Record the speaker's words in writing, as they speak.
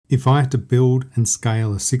If I had to build and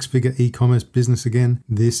scale a six-figure e-commerce business again,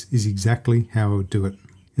 this is exactly how I would do it.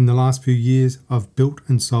 In the last few years, I've built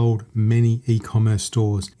and sold many e-commerce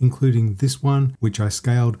stores, including this one, which I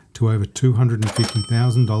scaled to over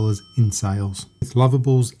 $250,000 in sales. With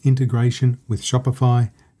Lovable's integration with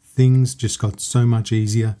Shopify, things just got so much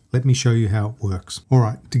easier. Let me show you how it works. All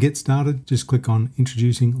right, to get started, just click on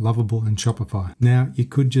Introducing Lovable and Shopify. Now, you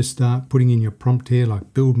could just start putting in your prompt here,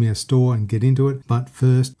 like build me a store and get into it. But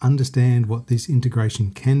first, understand what this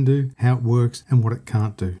integration can do, how it works, and what it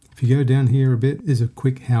can't do. If you go down here a bit, there's a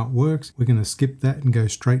quick how it works. We're going to skip that and go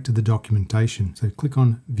straight to the documentation. So click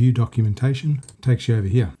on View Documentation, it takes you over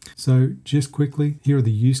here. So just quickly, here are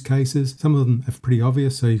the use cases. Some of them are pretty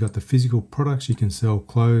obvious. So you've got the physical products. You can sell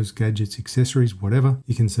clothes, gadgets, accessories, whatever.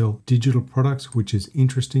 You can sell digital products, which is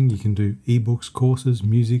interesting. You can do ebooks, courses,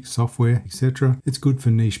 music, software, etc. It's good for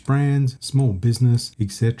niche brands, small business,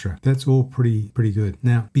 etc. That's all pretty good.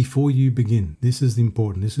 Now, before you begin, this is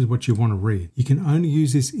important. This is what you want to read. You can only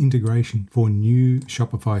use this integration for new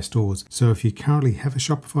Shopify stores. So if you currently have a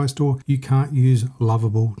Shopify store, you can't use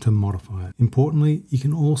Lovable to modify it. Importantly, you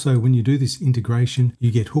can also, when you do this integration,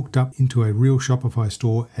 you get hooked up into a real Shopify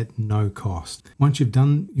store at no cost. Once you've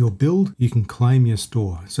done your build, you can claim your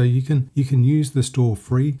store. So you can use the store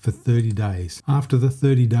free for 30 days. After the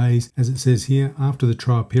 30 days, as it says here, after the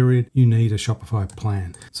trial period, you need a Shopify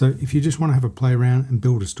plan. So if you just want to have a play around and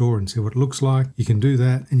build a store and see what it looks like, you can do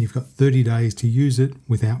that, and you've got 30 days to use it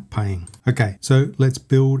without paying. Okay, so let's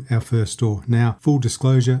build our first store. Now, full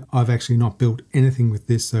disclosure, I've actually not built anything with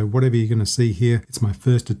this. So whatever you're going to see here, it's my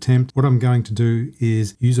first attempt. What I'm going to do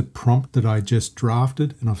is use a prompt that I just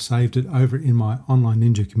drafted, and I've saved it over in my Online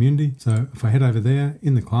Ninja community. So if I head over there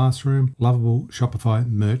in the classroom, Lovable Shopify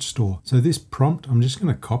merch store. So this prompt, I'm just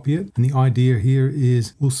going to copy it. And the idea here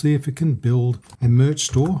is we'll see if it can build a merch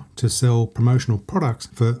store to sell promotional products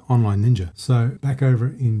for Online Ninja. So back over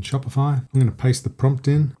in Shopify, I'm going to paste the prompt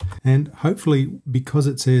in, and hopefully, because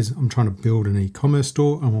it says I'm trying to build an e-commerce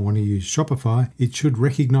store and I want to use Shopify, it should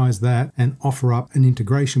recognize that and offer up an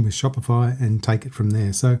integration with Shopify and take it from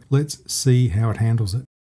there. So let's see how it handles it.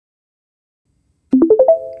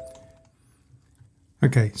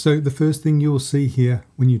 Okay, so the first thing you'll see here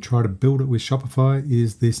when you try to build it with Shopify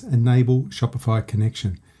is this Enable Shopify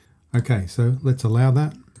connection. Okay, so let's allow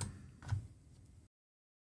that.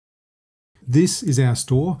 This is our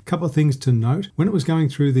store. A couple of things to note. When it was going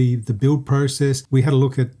through the build process, we had a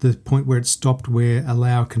look at the point where it stopped where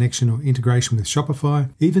allow connection or integration with Shopify.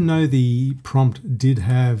 Even though the prompt did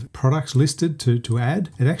have products listed to add,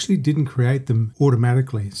 it actually didn't create them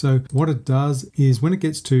automatically. So what it does is when it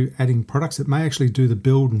gets to adding products, it may actually do the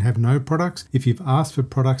build and have no products. If you've asked for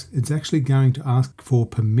products, it's actually going to ask for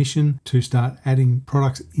permission to start adding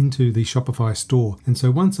products into the Shopify store. And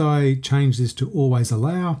so once I changed this to always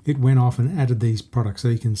allow, it went off and added these products. So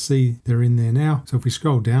you can see they're in there now. So if we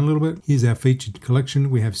scroll down a little bit, here's our featured collection.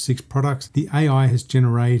 We have 6 products. The AI has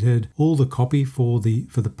generated all the copy for the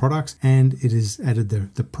products, and it has added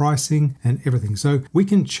the pricing and everything. So we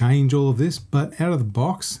can change all of this, but out of the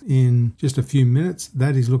box in just a few minutes,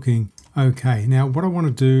 that is looking okay. Now what I want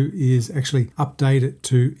to do is actually update it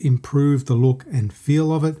to improve the look and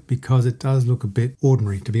feel of it, because it does look a bit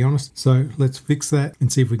ordinary, to be honest. So let's fix that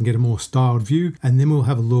and see if we can get a more styled view, and then we'll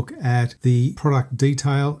have a look at the product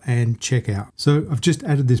detail and checkout. So I've just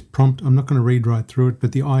added this prompt. I'm not going to read right through it,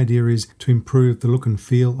 but the idea is to improve the look and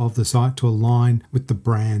feel of the site to align with the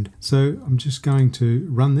brand. So I'm just going to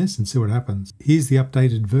run this and see what happens. Here's the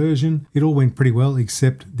updated version. It all went pretty well,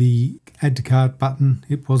 except the add to cart button,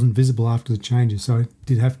 it wasn't visible after the changes, so I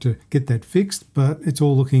did have to get that fixed, but it's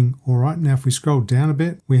all looking all right. Now if we scroll down a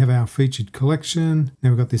bit, we have our featured collection. Now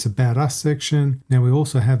we've got this About Us section. Now we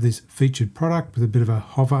also have this featured product with a bit of a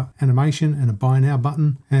hover animation and a buy now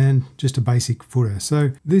button and just a basic footer.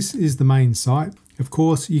 So this is the main site. Of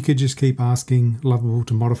course, you could just keep asking Lovable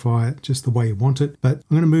to modify it just the way you want it, but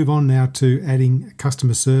I'm going to move on now to adding a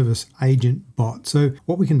customer service agent bot. So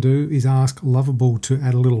what we can do is ask Lovable to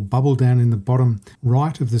add a little bubble down in the bottom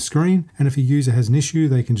right of the screen, and if a user has an issue,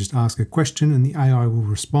 they can just ask a question and the AI will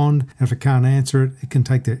respond, and if it can't answer it, it can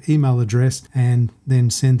take their email address and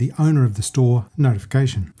then send the owner of the store a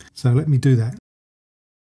notification. So let me do that.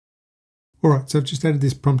 All right, so I've just added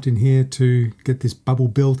this prompt in here to get this bubble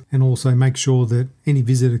built, and also make sure that any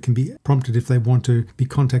visitor can be prompted if they want to be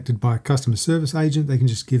contacted by a customer service agent. They can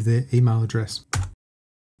just give their email address.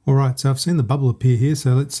 All right, so I've seen the bubble appear here,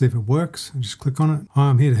 so let's see if it works. I'll just click on it. Hi,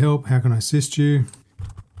 I'm here to help. How can I assist you?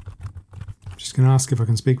 Just going to ask if I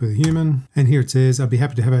can speak with a human. And here it says, I'd be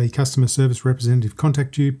happy to have a customer service representative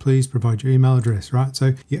contact you. Please provide your email address, right?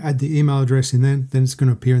 So you add the email address in there, then it's going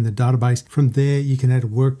to appear in the database. From there, you can add a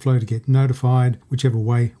workflow to get notified, whichever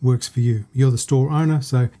way works for you. You're the store owner,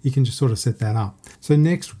 so you can just sort of set that up. So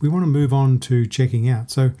next, we want to move on to checking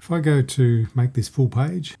out. So if I go to make this full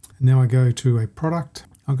page, now I go to a product.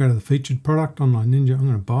 I'll go to the featured product, Online Ninja. I'm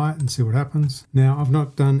going to buy it and see what happens. Now, I've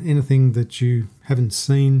not done anything that you haven't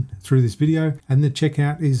seen through this video, and the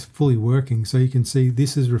checkout is fully working. So you can see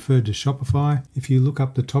this is referred to Shopify. If you look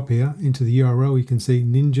up the top here into the URL, you can see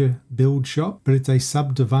Ninja Build Shop, but it's a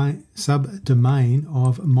subdomain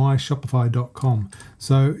of myshopify.com.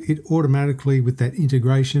 So it automatically, with that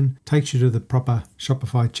integration, takes you to the proper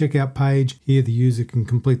Shopify checkout page. Here the user can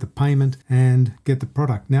complete the payment and get the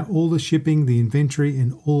product. Now all the shipping, the inventory,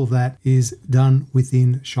 and all of that is done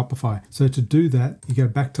within Shopify. So to do that, you go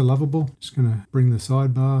back to Lovable. Just going to bring the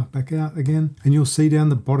sidebar back out again, and you'll see down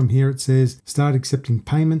the bottom here it says start accepting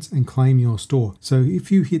payments and claim your store. So if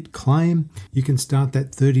you hit claim, you can start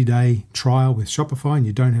that 30-day trial with Shopify and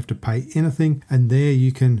you don't have to pay anything. And there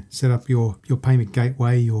you can set up your payment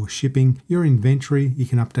gateway, your shipping, your inventory, you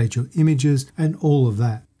can update your images and all of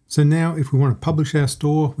that. So now if we want to publish our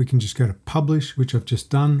store, we can just go to publish, which I've just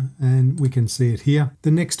done, and we can see it here.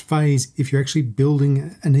 The next phase, if you're actually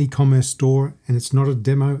building an e-commerce store and it's not a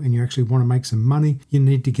demo and you actually want to make some money, you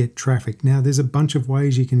need to get traffic. Now there's a bunch of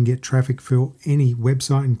ways you can get traffic for any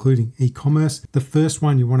website, including e-commerce. The first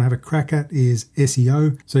one you want to have a crack at is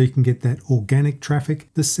SEO, so you can get that organic traffic.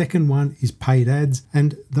 The second one is paid ads,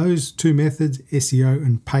 and those two methods, SEO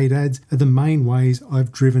and paid ads, are the main ways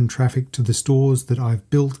I've driven traffic to the stores that I've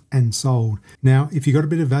built and sold. Now, if you got a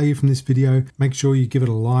bit of value from this video, make sure you give it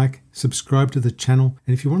a like, subscribe to the channel,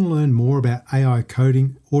 and if you want to learn more about AI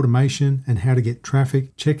coding, automation, and how to get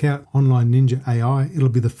traffic, check out Online Ninja AI. It'll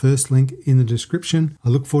be the first link in the description. I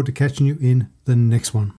look forward to catching you in the next one.